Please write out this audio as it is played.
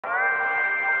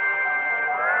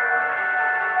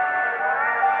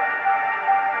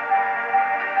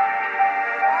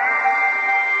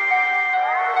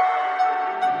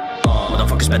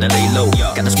focus, better lay low.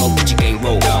 Gotta smoke that you can't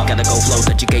roll, gotta go flow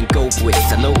that you can't go with.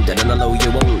 I know that on the low you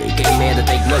only came here to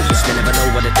take notes. They never know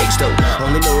what it takes though,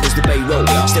 only know there's the bay roll.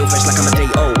 Still fresh like I'm a day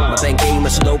old. My bank game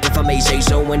is low if I may say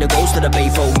so. When it goes to the bay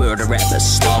for murder rappers,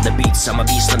 slaughter beats. I'm a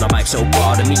beast on the mic, so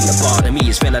part of me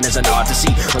is feeling as an art to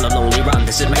see. On a lonely run,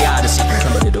 this is my odyssey.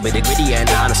 I'm a little bit gritty and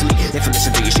honestly, if I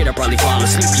listen to your shit I'll probably fall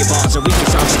asleep. Your bars are weak,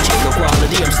 your songs are cheap, no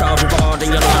quality. I'm starving for art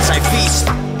and your loss I feast.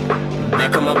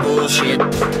 Back on my bullshit,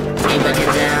 ain't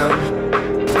backing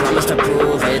down. Promise to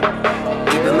prove it,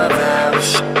 keeping my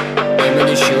vows. Aiming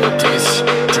to shoot this,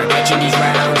 try catching these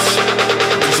rounds.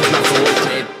 This is my full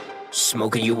clip,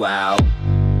 smoking you out.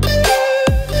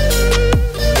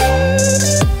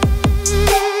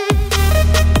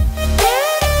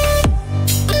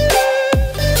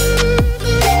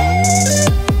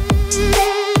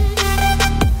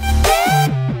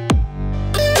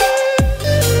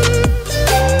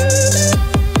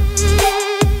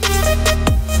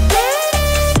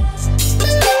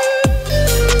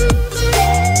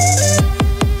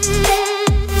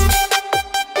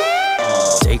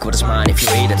 What is mine, if you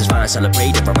hate it, it's fine.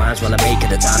 Celebrate it, for rhymes while I make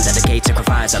it. The time, dedicate,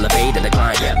 sacrifice, elevate and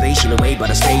decline. Patiently wait, but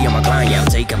I stay on my grind. I'm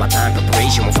taking my time,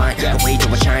 preparation will find. The way to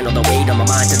a shine, all the weight on my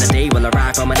mind. To the day will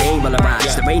arrive, for my name will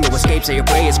arise. The rain no escape, say your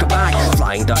prayers goodbye.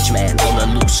 Flying Dutchman, on the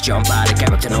loose, jump out of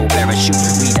character, no parachute.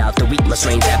 Weed out the weak, my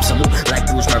strain's absolute. Like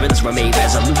Bruce, my rhythms remain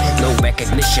resolute. No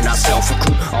recognition, I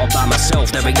self-recruit. All by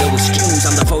myself, there ain't no excuse.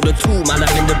 I'm the photo too, my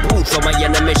life in the booth. On my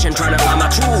intermission, trying to find my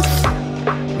truth.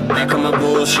 Back on my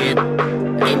bullshit,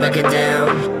 ain't backing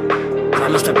down.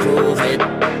 Promise to prove it,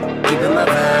 keeping my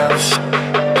vows.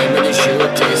 Aiming to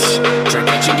shoot this, try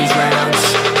catching these rounds.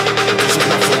 This is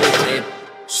my full clip,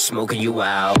 smoking you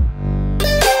out.